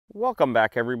Welcome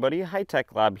back everybody, High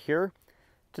Tech Lab here.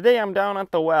 Today I'm down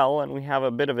at the well and we have a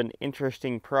bit of an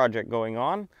interesting project going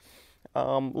on.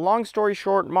 Long story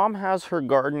short, Mom has her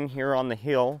garden here on the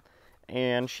hill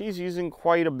and she's using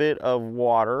quite a bit of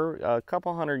water, a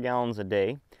couple hundred gallons a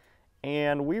day.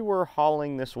 And we were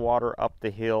hauling this water up the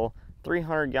hill,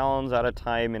 300 gallons at a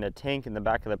time in a tank in the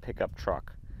back of the pickup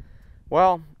truck.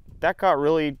 Well, that got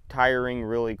really tiring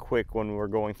really quick when we were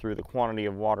going through the quantity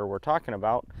of water we're talking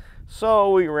about.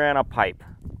 So we ran a pipe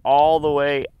all the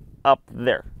way up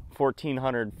there,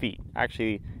 1,400 feet.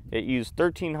 Actually, it used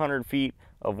 1,300 feet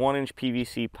of 1-inch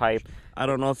PVC pipe. I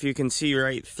don't know if you can see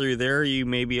right through there. You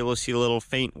may be able to see a little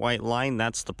faint white line.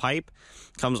 That's the pipe.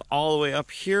 Comes all the way up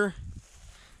here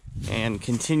and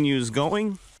continues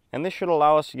going. And this should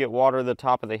allow us to get water to the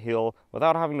top of the hill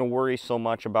without having to worry so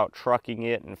much about trucking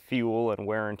it and fuel and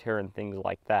wear and tear and things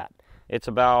like that. It's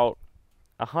about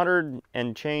 100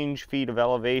 and change feet of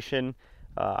elevation.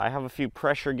 I have a few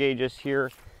pressure gauges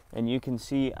here and you can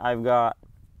see I've got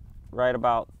right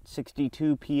about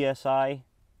 62 psi,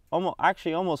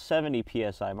 almost 70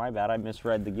 psi, my bad, I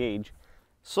misread the gauge.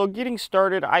 So getting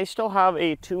started, I still have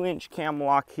a 2-inch cam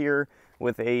lock here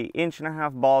with a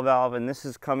 1.5-inch ball valve, and this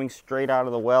is coming straight out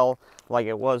of the well like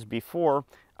it was before.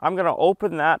 I'm going to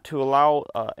open that to allow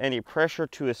any pressure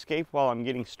to escape while I'm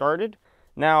getting started.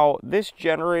 Now this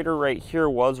generator right here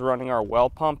was running our well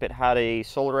pump. It had a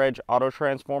Solar Edge auto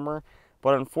transformer,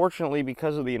 but unfortunately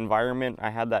because of the environment I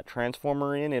had that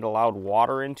transformer in, it allowed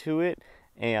water into it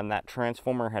and that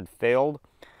transformer had failed.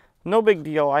 No big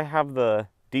deal, I have the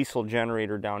diesel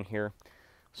generator down here.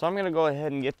 So I'm going to go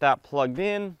ahead and get that plugged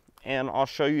in and I'll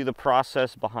show you the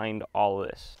process behind all of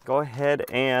this. Go ahead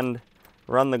and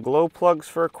run the glow plugs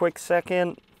for a quick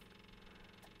second.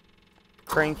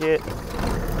 Crank it.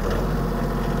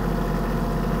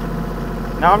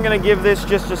 Now I'm going to give this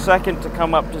just a second to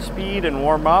come up to speed and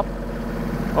warm up.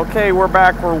 Okay, we're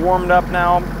back, we're warmed up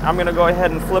now. I'm going to go ahead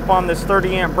and flip on this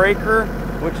 30 amp breaker,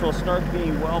 which will start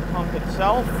the well pump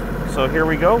itself. So here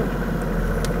we go.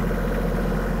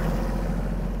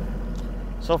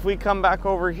 So if we come back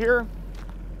over here,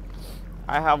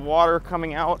 I have water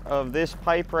coming out of this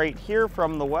pipe right here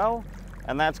from the well,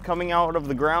 and that's coming out of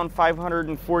the ground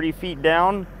 540 feet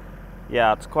down.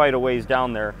 Yeah, it's quite a ways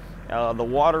down there. The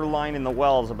water line in the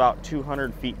well is about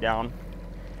 200 feet down.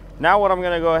 Now what I'm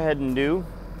going to go ahead and do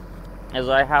is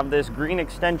I have this green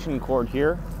extension cord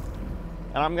here,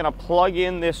 and I'm going to plug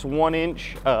in this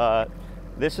 1-inch.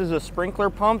 This is a sprinkler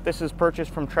pump. This is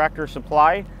purchased from Tractor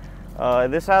Supply.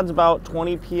 This adds about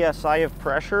 20 psi of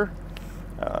pressure.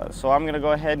 So I'm going to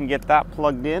go ahead and get that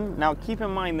plugged in. Now keep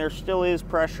in mind there still is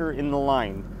pressure in the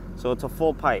line, so it's a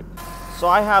full pipe. So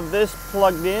I have this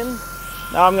plugged in.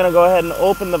 Now I'm going to go ahead and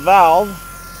open the valve,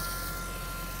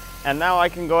 and now I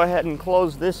can go ahead and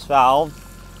close this valve,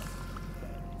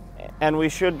 and we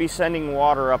should be sending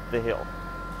water up the hill.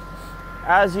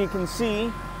 As you can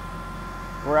see,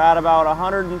 we're at about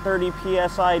 130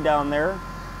 psi down there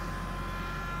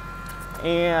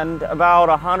and about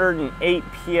 108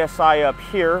 psi up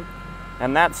here,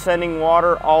 and that's sending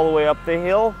water all the way up the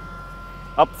hill,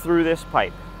 up through this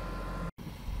pipe.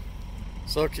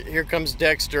 So here comes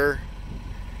Dexter.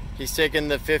 He's taking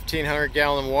the 1,500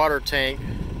 gallon water tank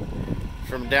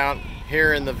from down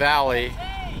here in the valley,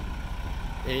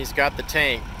 and he's got the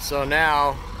tank. So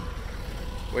now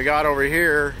we got over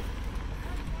here,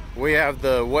 we have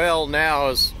the well now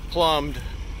is plumbed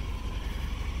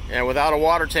and without a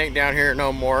water tank down here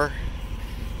no more.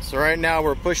 So right now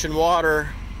we're pushing water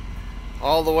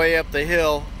all the way up the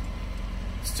hill,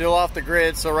 still off the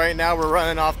grid. So right now we're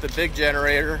running off the big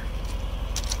generator.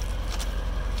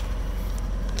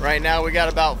 Right now we got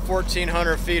about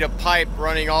 1,400 feet of pipe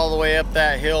running all the way up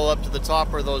that hill up to the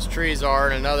top where those trees are,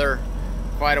 and another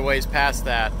quite a ways past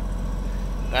that.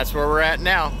 That's where we're at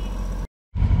now.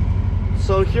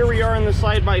 So here we are in the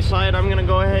side-by-side. I'm gonna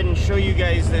go ahead and show you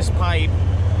guys this pipe.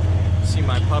 See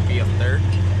my puppy up there,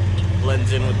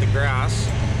 blends in with the grass.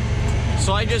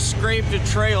 So I just scraped a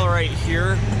trail right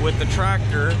here with the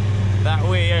tractor. That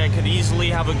way I could easily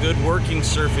have a good working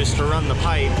surface to run the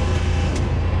pipe.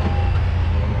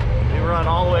 We run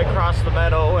all the way across the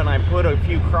meadow, and I put a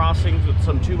few crossings with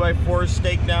some 2x4s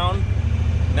staked down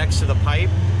next to the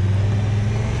pipe.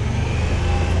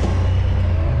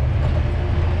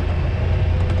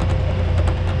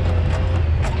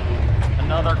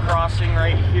 Another crossing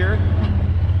right here.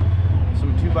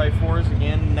 Some 2x4s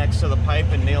again next to the pipe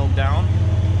and nailed down.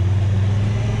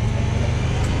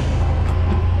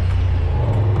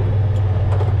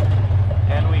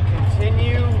 And we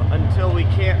continue until we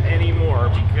can't anymore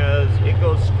because it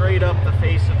goes straight up the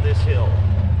face of this hill.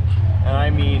 And I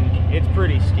mean, it's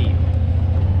pretty steep.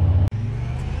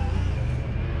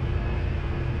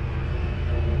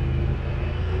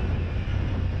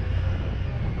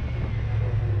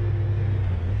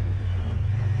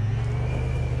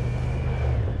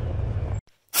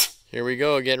 Here we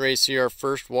go, getting ready to see our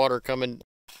first water coming.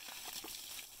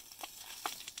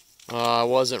 I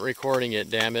wasn't recording it,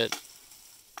 damn it.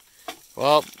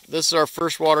 Well, this is our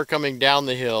first water coming down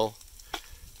the hill.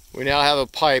 We now have a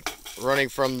pipe running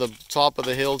from the top of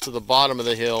the hill to the bottom of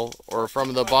the hill, or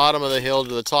from the bottom of the hill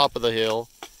to the top of the hill.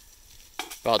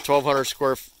 About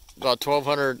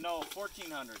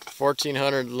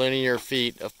 1,400 linear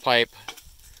feet of pipe.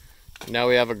 Now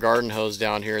we have a garden hose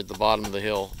down here at the bottom of the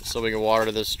hill so we can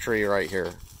water this tree right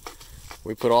here.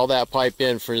 We put all that pipe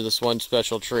in for this one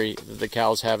special tree that the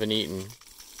cows haven't eaten.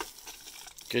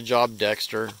 Good job,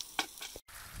 Dexter.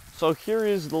 So here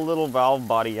is the little valve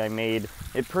body I made.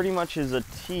 It pretty much is a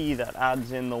T that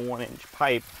adds in the 1-inch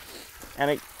pipe, and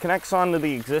it connects onto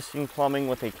the existing plumbing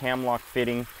with a cam lock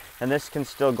fitting, and this can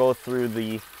still go through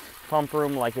the pump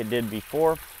room like it did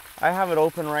before. I have it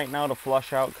open right now to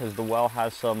flush out because the well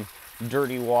has some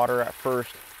dirty water at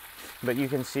first, but you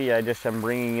can see I just am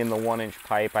bringing in the 1-inch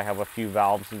pipe. I have a few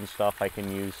valves and stuff I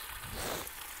can use.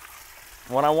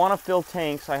 When I want to fill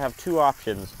tanks, I have two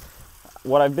options.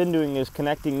 What I've been doing is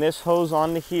connecting this hose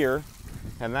onto here,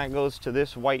 and that goes to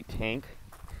this white tank,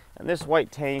 and this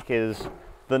white tank is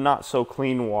the not so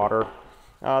clean water.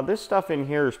 This stuff in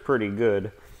here is pretty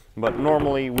good, but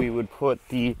normally we would put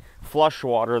the flush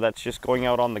water that's just going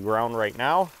out on the ground right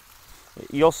now.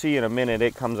 You'll see in a minute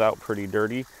it comes out pretty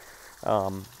dirty,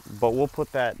 but we'll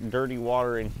put that dirty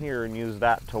water in here and use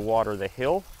that to water the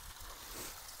hill.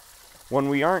 When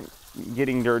we aren't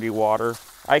getting dirty water,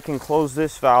 I can close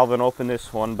this valve and open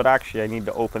this one, but actually I need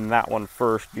to open that one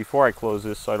first before I close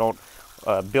this so I don't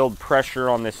build pressure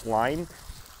on this line.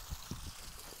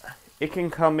 It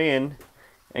can come in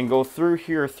and go through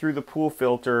here through the pool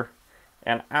filter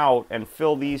and out and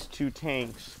fill these two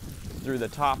tanks through the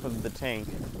top of the tank.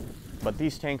 But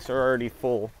these tanks are already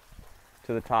full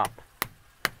to the top,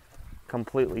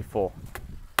 completely full.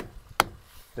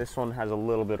 This one has a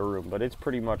little bit of room, but it's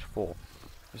pretty much full.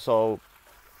 So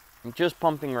I'm just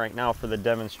pumping right now for the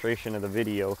demonstration of the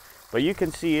video, but you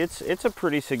can see it's a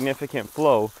pretty significant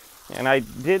flow. And I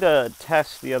did a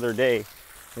test the other day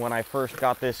when I first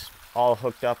got this all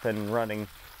hooked up and running.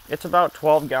 It's about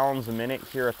 12 gallons a minute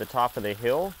here at the top of the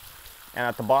hill, and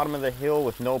at the bottom of the hill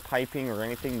with no piping or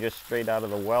anything, just straight out of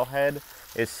the wellhead,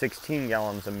 is 16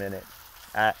 gallons a minute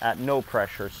at no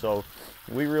pressure. So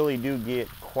we really do get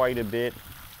quite a bit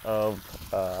of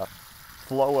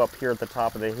flow up here at the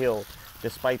top of the hill,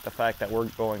 despite the fact that we're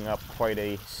going up quite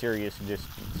a serious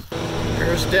distance.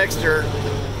 Here's Dexter.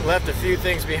 Left a few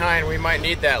things behind. We might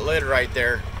need that lid right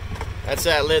there. That's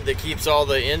that lid that keeps all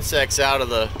the insects out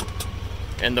of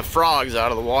and the frogs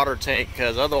out of the water tank,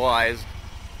 because otherwise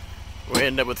we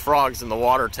end up with frogs in the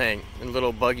water tank and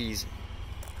little buggies.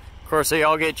 Of course, they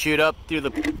all get chewed up through the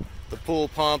pool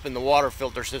pump and the water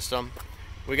filter system.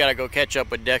 We gotta go catch up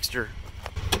with Dexter.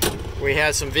 We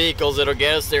have some vehicles that'll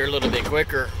get us there a little bit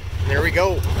quicker. There we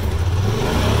go.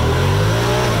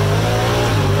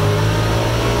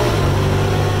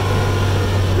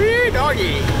 Whee,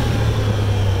 doggy.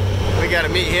 We gotta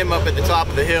meet him up at the top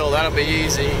of the hill. That'll be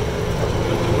easy.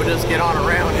 We'll just get on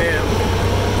around him.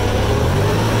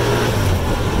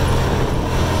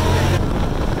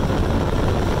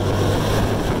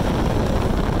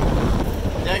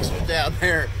 Dexter's down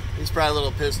there. He's probably a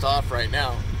little pissed off right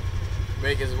now,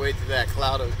 making his way through that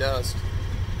cloud of dust.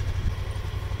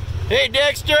 Hey,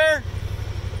 Dexter!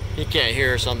 He can't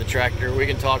hear us on the tractor. We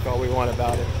can talk all we want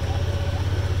about it.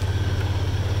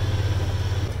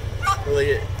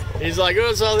 He's like,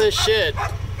 what's all this shit?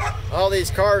 All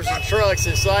these cars and trucks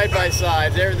and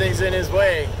side-by-sides, everything's in his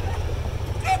way.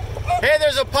 Hey,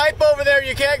 there's a pipe over there.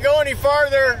 You can't go any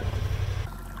farther.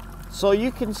 So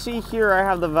you can see here I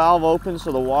have the valve open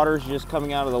so the water's just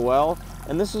coming out of the well.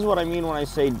 And this is what I mean when I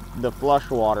say the flush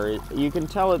water. You can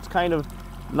tell it's kind of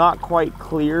not quite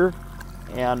clear,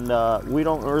 and we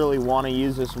don't really want to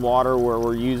use this water where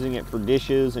we're using it for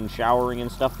dishes and showering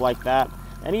and stuff like that.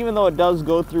 And even though it does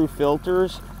go through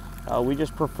filters, we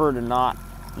just prefer to not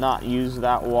use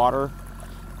that water.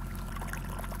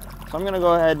 So I'm going to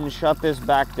go ahead and shut this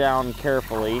back down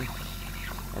carefully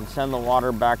and send the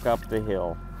water back up the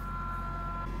hill.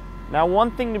 Now,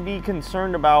 one thing to be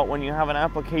concerned about when you have an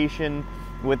application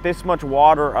with this much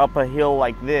water up a hill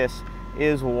like this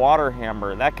is water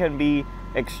hammer. That can be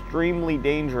extremely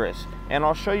dangerous, and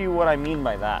I'll show you what I mean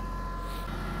by that.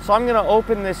 So I'm going to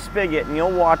open this spigot, and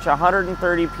you'll watch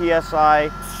 130 psi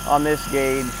on this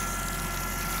gauge.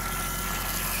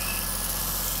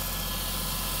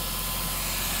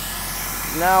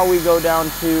 Now we go down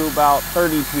to about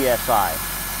 30 psi.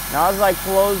 Now as I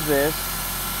close this,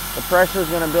 the pressure is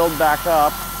going to build back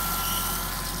up,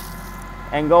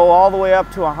 and go all the way up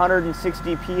to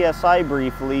 160 psi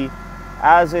briefly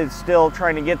as it's still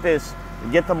trying to get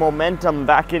the momentum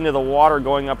back into the water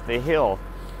going up the hill.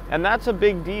 And that's a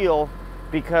big deal,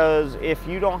 because if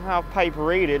you don't have pipe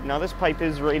rated, now this pipe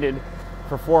is rated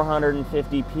for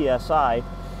 450 psi,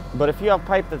 but if you have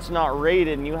pipe that's not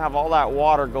rated and you have all that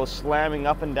water go slamming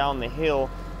up and down the hill,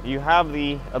 you have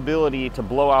the ability to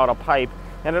blow out a pipe,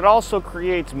 and it also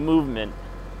creates movement.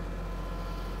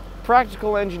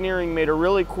 Practical Engineering made a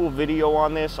really cool video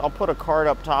on this. I'll put a card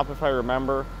up top if I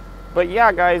remember. But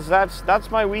yeah, guys,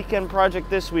 that's my weekend project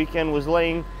this weekend, was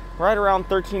laying right around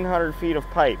 1,300 feet of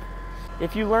pipe.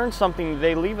 If you learned something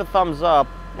today, leave a thumbs up,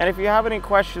 and if you have any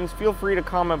questions, feel free to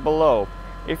comment below.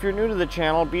 If you're new to the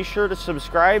channel, be sure to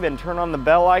subscribe and turn on the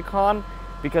bell icon,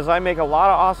 because I make a lot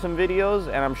of awesome videos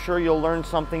and I'm sure you'll learn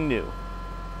something new.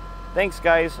 Thanks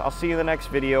guys, I'll see you in the next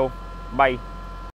video. Bye.